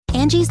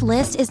Angie's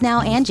List is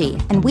now Angie,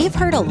 and we've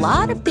heard a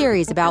lot of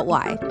theories about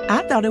why.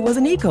 I thought it was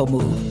an eco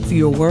move.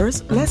 Fewer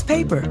words, less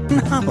paper.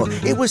 No,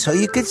 it was so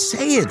you could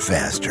say it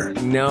faster.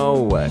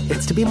 No,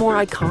 it's to be more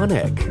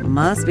iconic.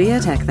 Must be a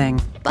tech thing.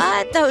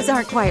 But those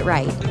aren't quite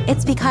right.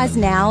 It's because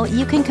now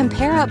you can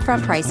compare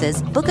upfront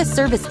prices, book a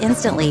service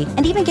instantly,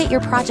 and even get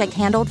your project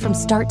handled from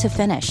start to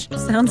finish.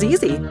 Sounds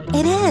easy.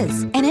 It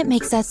is, and it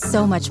makes us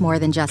so much more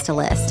than just a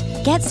list.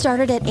 Get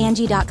started at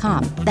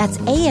Angie.com. That's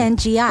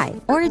ANGI,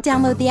 or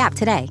download the app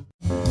today.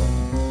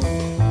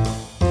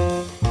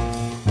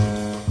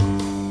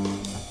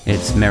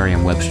 It's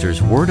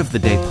Merriam-Webster's Word of the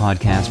Day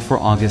podcast for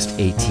August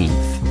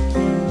 18th.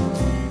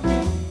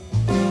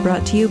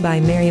 Brought to you by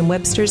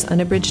Merriam-Webster's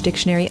Unabridged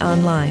Dictionary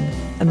Online,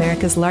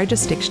 America's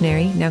largest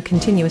dictionary, now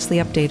continuously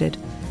updated.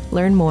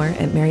 Learn more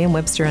at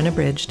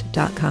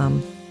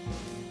merriam-websterunabridged.com.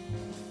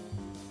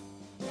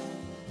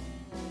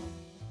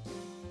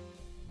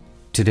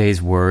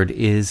 Today's word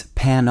is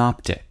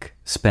panoptic,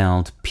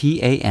 spelled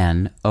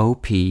P-A-N-O-P-T-I-C.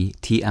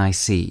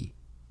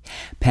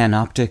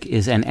 Panoptic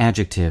is an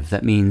adjective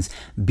that means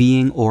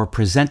being or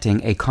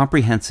presenting a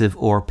comprehensive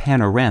or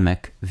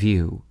panoramic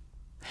view.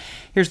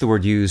 Here's the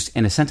word used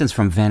in a sentence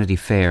from Vanity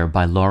Fair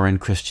by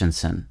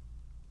Christensen.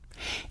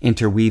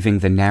 Interweaving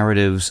the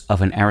narratives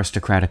of an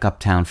aristocratic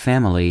uptown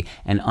family,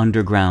 an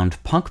underground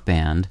punk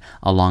band,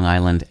 a Long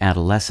Island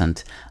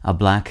adolescent, a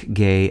black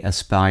gay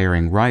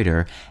aspiring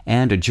writer,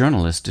 and a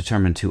journalist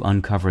determined to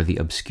uncover the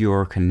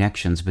obscure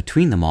connections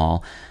between them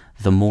all,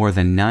 the more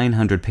than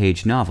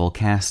 900-page novel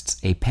casts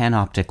a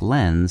panoptic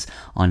lens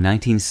on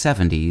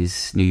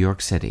 1970s New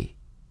York City.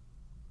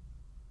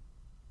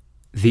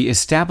 The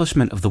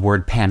establishment of the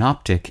word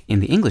panoptic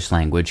in the English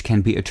language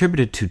can be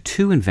attributed to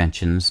two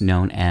inventions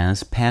known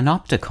as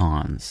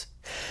panopticons.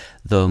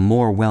 The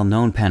more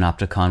well-known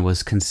panopticon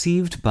was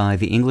conceived by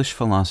the English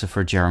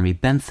philosopher Jeremy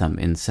Bentham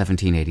in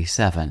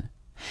 1787.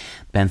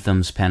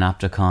 Bentham's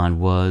panopticon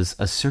was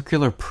a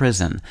circular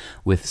prison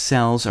with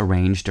cells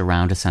arranged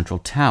around a central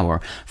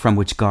tower from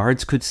which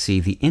guards could see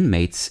the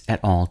inmates at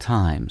all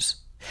times.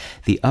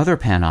 The other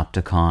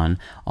panopticon,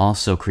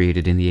 also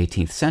created in the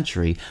 18th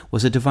century,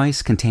 was a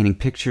device containing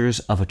pictures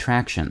of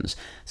attractions,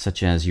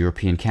 such as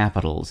European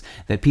capitals,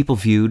 that people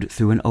viewed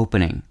through an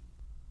opening.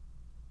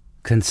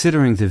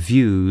 Considering the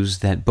views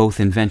that both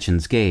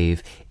inventions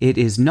gave, it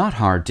is not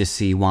hard to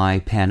see why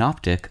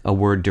panoptic, a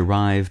word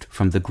derived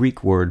from the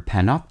Greek word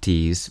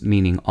panoptēs,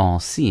 meaning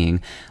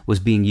all-seeing, was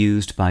being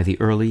used by the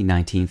early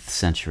 19th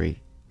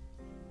century.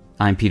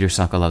 I'm Peter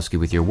Sokolowski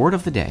with your Word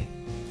of the Day.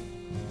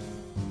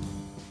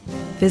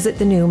 Visit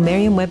the new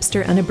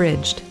Merriam-Webster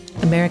Unabridged,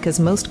 America's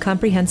most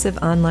comprehensive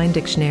online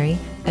dictionary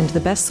and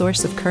the best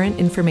source of current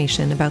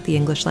information about the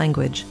English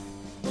language.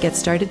 Get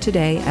started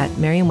today at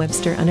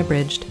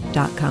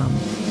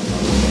merriam-websterunabridged.com.